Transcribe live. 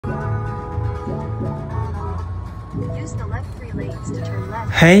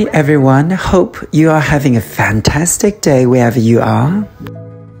Hey everyone, hope you are having a fantastic day wherever you are.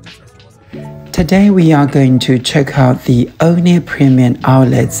 Today we are going to check out the only premium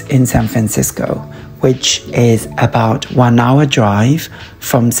outlets in San Francisco, which is about 1 hour drive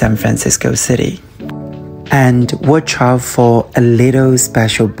from San Francisco City. And watch out for a little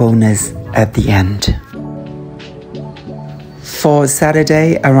special bonus at the end. For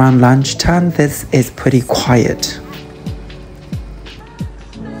Saturday around lunchtime, this is pretty quiet.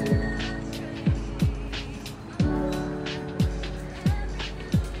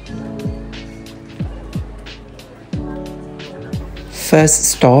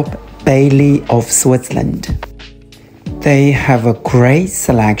 First stop, Bailey of Switzerland. They have a great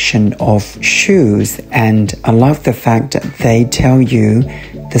selection of shoes, and I love the fact that they tell you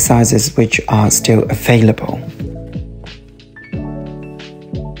the sizes which are still available.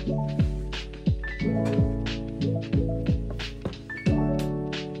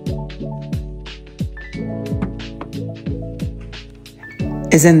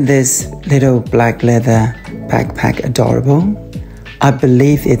 Isn't this little black leather backpack adorable? I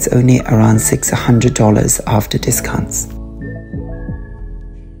believe it's only around $600 after discounts.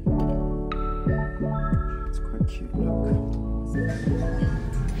 It's quite cute, look.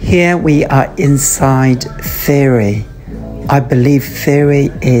 Here we are inside Theory. I believe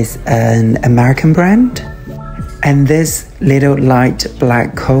Theory is an American brand. And this little light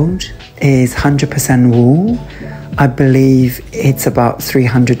black coat is 100% wool. I believe it's about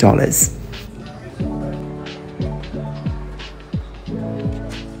 $300.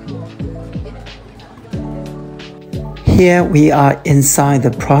 Here we are inside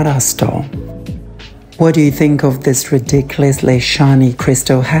the Prada store. What do you think of this ridiculously shiny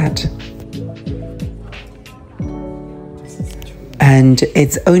crystal hat? And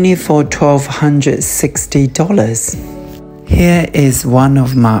it's only for $1,260. Here is one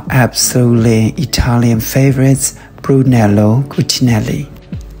of my absolutely Italian favorites, Brunello Cucinelli.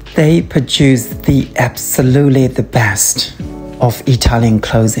 They produce absolutely the best of Italian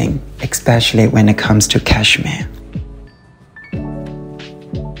clothing, especially when it comes to cashmere.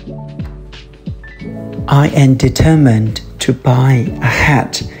 I am determined to buy a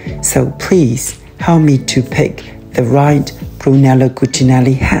hat, so please help me to pick the right Brunello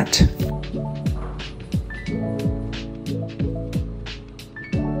Cucinelli hat.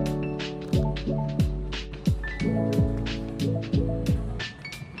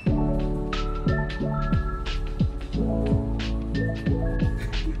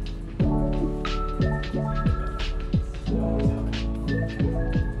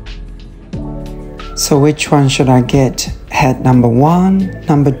 So which one should I get? Hat number 1,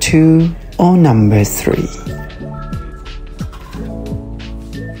 number 2, or number 3?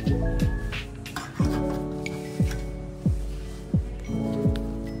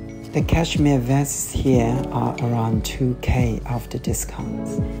 The cashmere vests here are around $2,000 after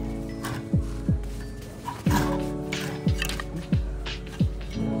discounts.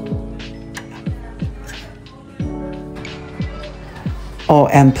 Oh,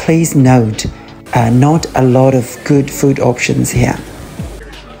 and please note, not a lot of good food options here.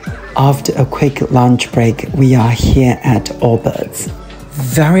 After a quick lunch break, we are here at Allbirds.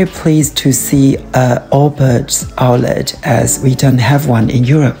 Very pleased to see Allbirds outlet, as we don't have one in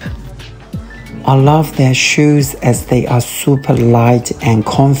Europe. I love their shoes as they are super light and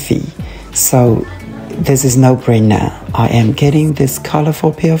comfy, so this is no brainer. I am getting this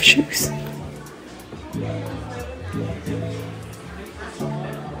colorful pair of shoes.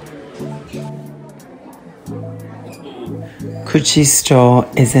 Gucci store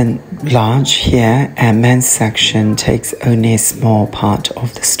isn't large here, and men's section takes only a small part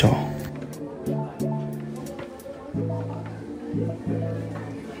of the store.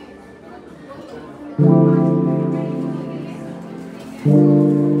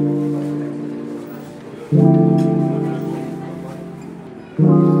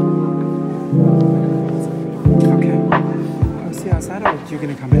 Okay, I'll see you outside, or you're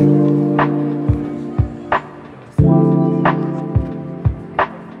gonna come in?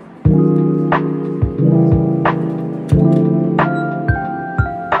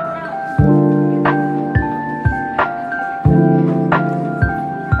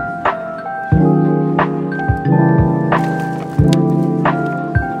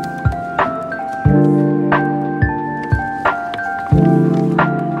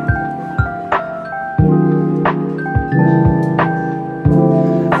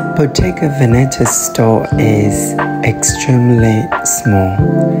 Bottega Veneta's store is extremely small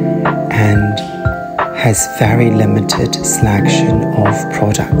and has very limited selection of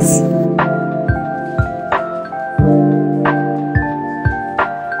products.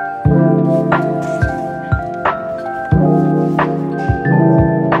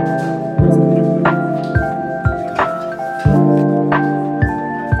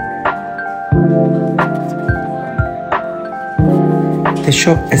 The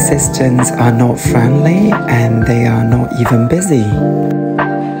shop assistants are not friendly and they are not even busy.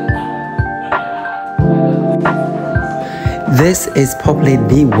 This is probably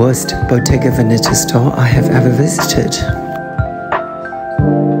the worst Bottega Veneta store I have ever visited.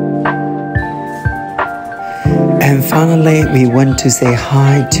 And finally, we went to say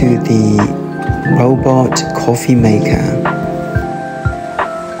hi to the robot coffee maker.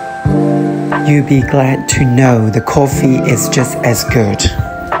 You'll be glad to know the coffee is just as good.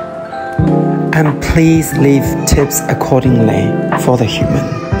 And please leave tips accordingly for the human.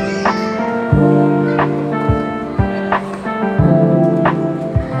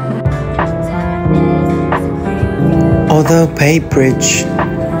 Although Bay Bridge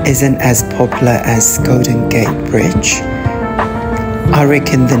isn't as popular as Golden Gate Bridge, I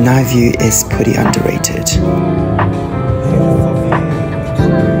reckon the night view is pretty underrated.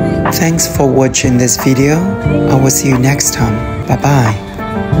 Thanks for watching this video. I will see you next time. Bye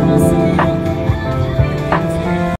bye.